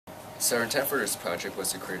So our intent for this project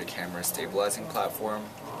was to create a camera stabilizing platform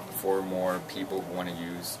for more people who want to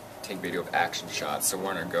take video of action shots. So we're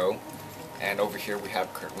on our go, and over here we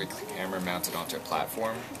have currently the camera mounted onto a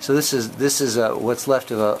platform. So this is what's left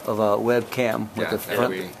of a webcam with the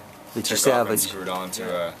front that you salvaged. Screwed onto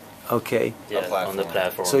a platform. On the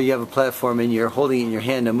platform. So you have a platform and you're holding it in your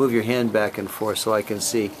hand. Now move your hand back and forth so I can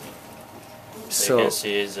see. So you can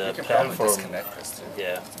see is a platform. Disconnect this too,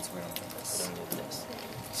 since we don't need this.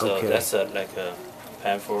 So that's like a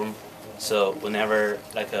platform. So whenever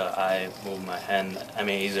I move my hand,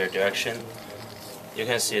 either direction, you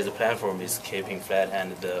can see the platform is keeping flat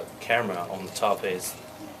and the camera on the top is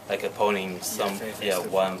pointing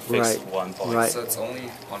one point. Right. So it's only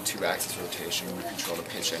on 2-axis rotation. We control the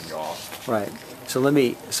pitch and yaw. Right.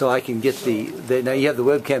 So I can get now you have the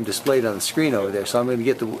webcam displayed on the screen over there. So I'm going to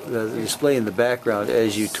get the display in the background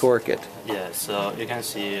as you torque it. Yeah. So you can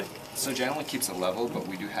see. So it generally keeps it level, but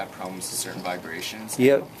we do have problems with certain vibrations.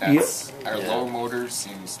 Our lower motor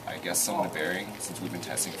seems, I guess, some of the bearing, since we've been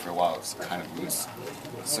testing for a while, it's kind of loose.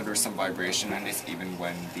 So there's some vibration in this, even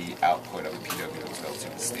when the output of a PWM is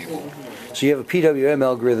relatively stable. So you have a PWM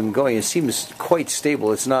algorithm going. It seems quite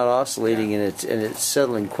stable. It's not oscillating, and it's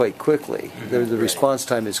settling quite quickly. The response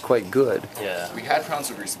time is quite good. Yeah. We had problems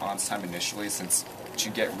with response time initially, since to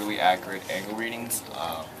get really accurate angle readings,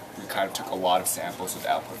 we kind of took a lot of samples with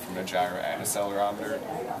output from a gyro and accelerometer,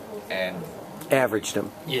 and averaged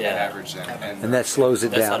them. And that slows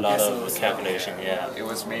it down. That's a lot of calculation. Yeah. It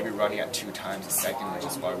was maybe running at 2 times a second, which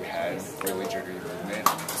is why we had really jittery movement.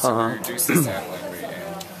 So we reduced the sampling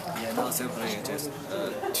rate. Now sampling just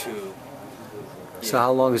 2. So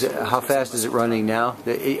how fast is it running now?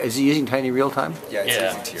 Is it using tiny real time? Yeah, it's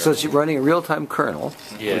using TRT. So it's running a real time kernel,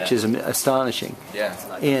 which is astonishing. Yeah.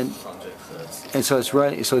 And so it's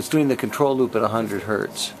running. So it's doing the control loop at 100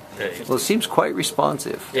 hertz. Right. Well, it seems quite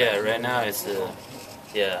responsive. Yeah. Right now it's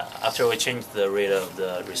after we changed the rate of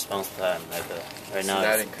the response time, right now. So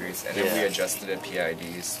that increased, and then we adjusted the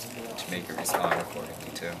PIDs to make it respond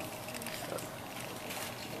accordingly too.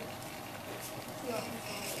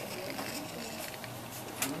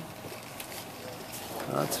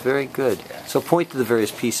 That's very good. So point to the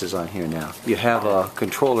various pieces on here now. You have a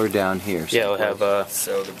controller down here. Yeah, we have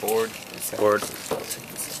so the board.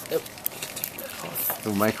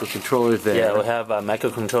 The microcontroller there. Yeah, we have a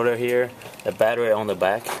microcontroller here, a battery on the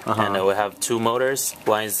back, and we have 2 motors.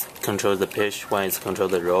 One is control the pitch, one is control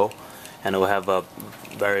the roll, and we have a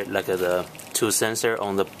the 2 sensor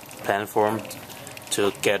on the platform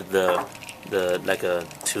to get the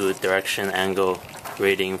 2 direction angle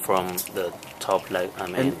reading from the top,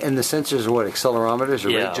 And the sensors are what, accelerometers or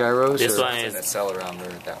rate gyros? This one is an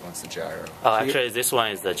accelerometer, that one's the gyro. Oh, actually, this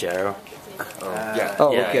one is the gyro.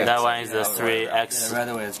 Okay. That one is the 3x. The red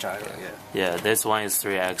one is gyro, Yeah, this one is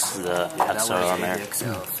 3x, the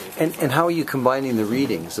accelerometer. And how are you combining the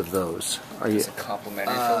readings of those? Are you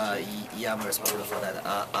complementary filter? Yeah, I'm responsible for that.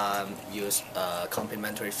 I use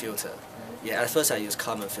complementary filter. Yeah, at first I use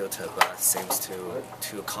common filter, but it seems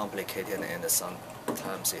too complicated, and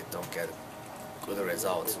sometimes it don't get good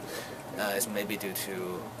results. It's maybe due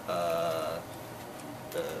to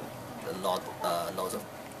the lots of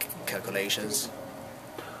calculations.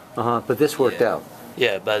 But this worked out.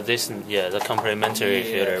 Yeah, but the complementary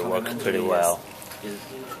filter worked pretty well. It's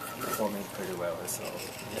performing pretty well, so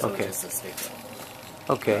Okay. just stick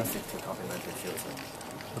Okay. to complementary filter.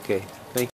 Okay. Thank you.